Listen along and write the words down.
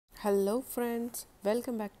Hello friends,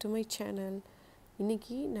 welcome back to my channel.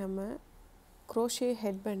 இன்னைக்கு நம்ம crochet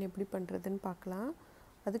headband எப்படி பண்றதுன்னு பார்க்கலாம்.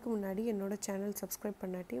 அதுக்கு முன்னாடி என்னோட சேனல் subscribe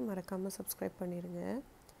பண்ணாட்டி மறக்காம subscribe பண்ணிருங்க.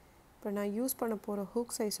 இப்போ நான் யூஸ் பண்ண போற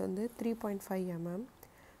hook size வந்து 3.5 mm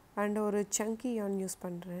and ஒரு chunky yarn யூஸ்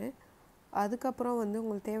பண்றேன். அதுக்கு அப்புறம் வந்து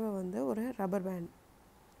உங்களுக்கு தேவை வந்து ஒரு rubber band.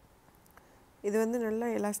 இது வந்து நல்லா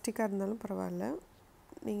எலாஸ்டிக்கா இருந்தாலும் பரவாயில்லை.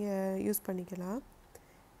 நீங்க யூஸ் பண்ணிக்கலாம்.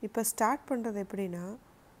 இப்போ ஸ்டார்ட் பண்றது எப்படினா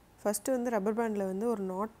First வந்து rubber bandல வந்து ஒரு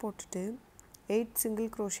knot போட்டுட்டு 8 single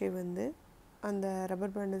crochet வந்து அந்த rubber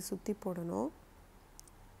band சுத்தி போடணும்.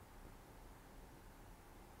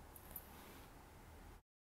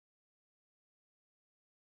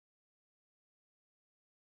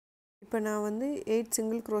 இப்போ நான் வந்து 8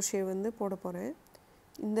 single crochet வந்து போட போறேன்.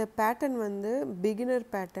 இந்த pattern வந்து beginner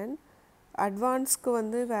pattern. அட்வான்ஸ்க்கு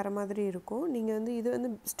வந்து வேற மாதிரி இருக்கும். நீங்க வந்து இது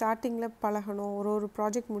வந்து ஸ்டார்டிங்ல பழகணும் ஒரு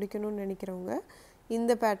ப்ராஜெக்ட் முடிக்கணும்னு நினைக்கிறவங்க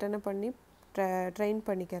இந்த பேட்டர்னை பண்ணி ட்ரெயின்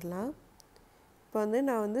பண்ணிக்கலாம். இப்போ வந்து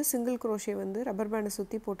நான் வந்து சிங்கிள் crochet வந்து ரப்பர் பேண்டை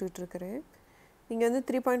சுத்தி போட்டுட்டு இருக்கேன். நீங்க வந்து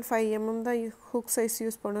 3.5 mm தான் hook size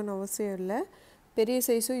யூஸ் பண்ணனும் அவசியம் இல்ல. பெரிய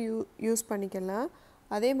சைஸும் யூஸ் பண்ணிக்கலாம்.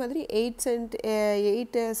 அதே மாதிரி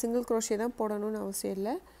 8 சிங்கிள் crochet தான் போடணும்னு அவசியம்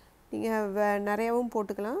இல்ல. நீங்க நிறையவும்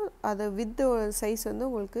போட்டுக்கலாம். அது width சைஸ் வந்து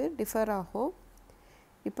உங்களுக்கு டிஃபர் ஆகும்.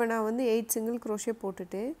 இப்போ நான் வந்து 8 சிங்கிள் crochet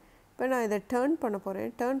போட்டுட்டு இப்போ நான் இத டர்ன் பண்ண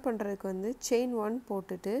போறேன். டர்ன் பண்றதுக்கு வந்து chain 1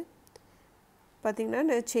 போட்டுட்டு பாத்தீங்கன்னா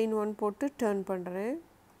நான் chain 1 போட்டு டர்ன் பண்றேன்.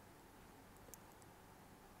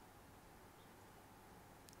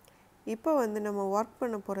 இப்போ வந்து நம்ம வர்க்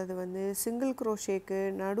பண்ண போறது வந்து சிங்கிள் crochetக்கு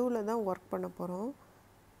நடுவுல தான் வர்க் பண்ண போறோம்.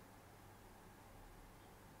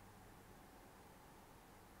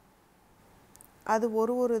 அது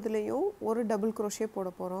ஒரு இதுலயும் ஒரு டபுள் crochet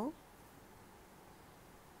போட போறோம்.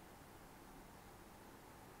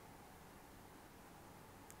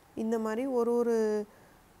 இந்த மாதிரி ஒரு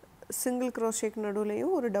சிங்கிள் crochetக்கு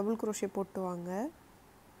நடுவுலயும் ஒரு டபுள் crochet போட்டு வாங்க.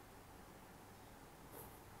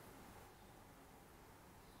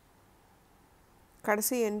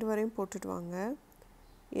 கடைசி எண்ட் வரையும் போட்டுட்டு வாங்க.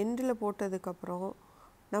 எண்ட்ல போட்டதுக்கு அப்புறம்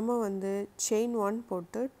நம்ம வந்து chain 1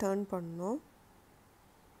 போட்டு டர்ன் பண்ணனும்.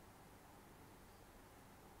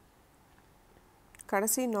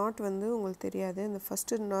 கடைசி knot வந்து உங்களுக்கு தெரியாது. இந்த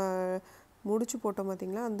ஃபர்ஸ்ட் முடிச்சு போட்டோம்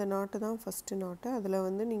பாத்தீங்களா அந்த knot தான் ஃபர்ஸ்ட் knot. அதுல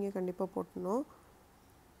வந்து நீங்க கண்டிப்பா போடணும்.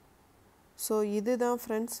 So இதுதான்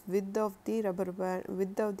friends width of the rubber band,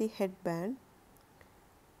 width of the headband.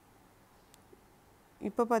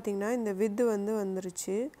 இப்போ பாத்தீங்கன்னா இந்த width வந்து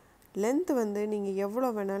வந்துருச்சு. length வந்து நீங்க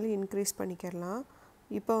எவ்வளவு வேணாலும் இன்கிரீஸ் பண்ணிக்கலாம்.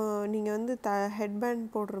 இப்போ நீங்க வந்து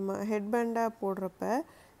ஹெட்பேண்டா போடுறப்ப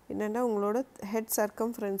என்னன்னா உங்களோட ஹெட்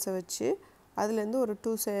சர்க்கம்ஃபரன்ஸ் வச்சு அதுல இருந்து ஒரு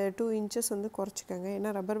 2 inches வந்து குறைச்சுக்கங்க. ஏன்னா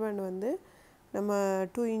ரப்பர் பேண்ட் வந்து நம்ம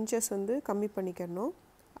 2 inches வந்து கம்மி பண்ணிக்கணும்.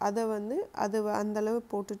 அத வந்து அந்த அளவு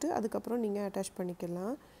போட்டுட்டு அதுக்கு அப்புறம் நீங்க அட்டாச்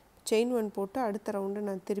பண்ணிக்கலாம். chain 1 போட்டு அடுத்த ரவுண்ட்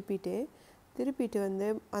நான் திருப்பிட்டு வந்து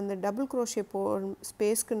அந்த டபுள் crochet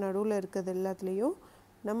ஸ்பேஸ்க்கு நடுவுல இருக்குது எல்லாத்துலயும்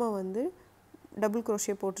நம்ம வந்து டபுள்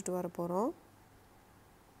crochet போட்டுட்டு வர போறோம்.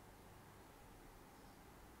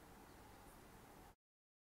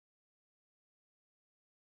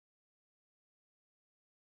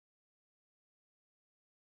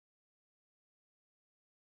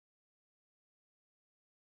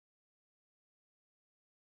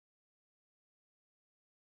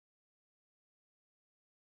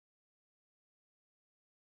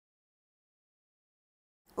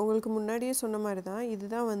 உங்களுக்கு முன்னாடியே சொன்ன மாதிரி தான்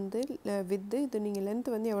இதுதான் வந்து width. இது நீங்க length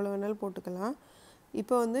வந்து எவ்வளவு வேணாலும் போட்டுக்கலாம்.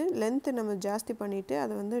 இப்போ வந்து length நம்ம ஜாஸ்தி பண்ணிட்டு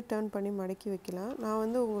அதை வந்து டர்ன் பண்ணி மடக்கி வைக்கலாம். நான்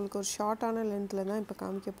வந்து உங்களுக்கு ஒரு ஷார்ட்டான லென்த்ல தான் இப்போ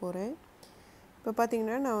காமிக்க போறேன். இப்போ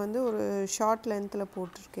பாத்தீங்கன்னா நான் வந்து ஒரு ஷார்ட் லென்த்ல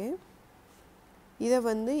போட்டுருக்கேன். இத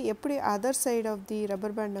வந்து எப்படி other side of the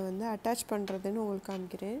rubber band வந்து அட்டாச் பண்றதுன்னு உங்களுக்கு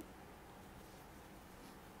காமிக்கிறேன்.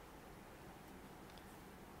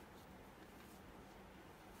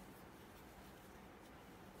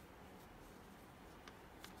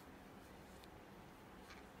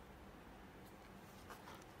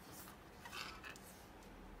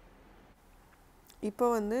 இப்போ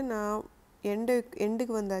வந்து நான்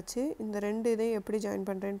எண்டுக்கு வந்தாச்சு. இந்த ரெண்டு இதையும் எப்படி ஜாயின்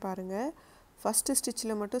பண்றேன்னு பாருங்க. ஃபர்ஸ்ட்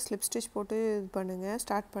ஸ்டிட்ச்ல மட்டும் ஸ்லிப் ஸ்டிட்ச் போட்டு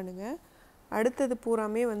ஸ்டார்ட் பண்ணுங்க. அடுத்தது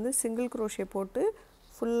பூராமே வந்து சிங்கிள் crochet போட்டு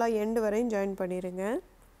ஃபுல்லா எண்ட் வரையும் ஜாயின் பண்ணிருங்க.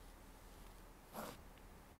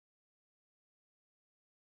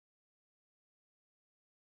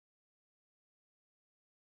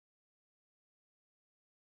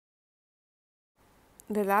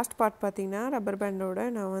 இந்த லாஸ்ட் பார்ட் பாத்தீங்கன்னா ரப்பர் பேண்டோட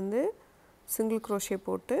நான் வந்து சிங்கிள் crochet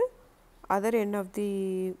போட்டு other end of the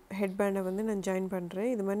headband வந்து நான் ஜாயின் பண்றேன்.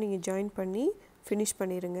 இது மாதிரி நீங்க ஜாயின் பண்ணி finish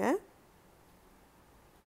பண்ணிருங்க.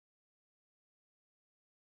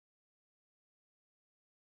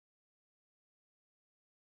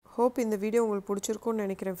 ஹோப் இந்த வீடியோ உங்களுக்கு பிடிச்சிருக்கும்னு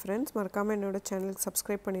நினைக்கிறேன் ஃப்ரெண்ட்ஸ். மறக்காமல் என்னோடய சேனலுக்கு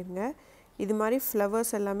சப்ஸ்கிரைப் பண்ணிடுங்க. இது மாதிரி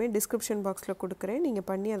ஃப்ளவர்ஸ் எல்லாமே டிஸ்கிரிப்ஷன் பாக்ஸில் கொடுக்குறேன். நீங்கள்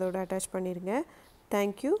பண்ணி அதோட அட்டாச் பண்ணிடுங்க.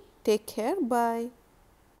 தேங்க்யூ. Take care. பாய்.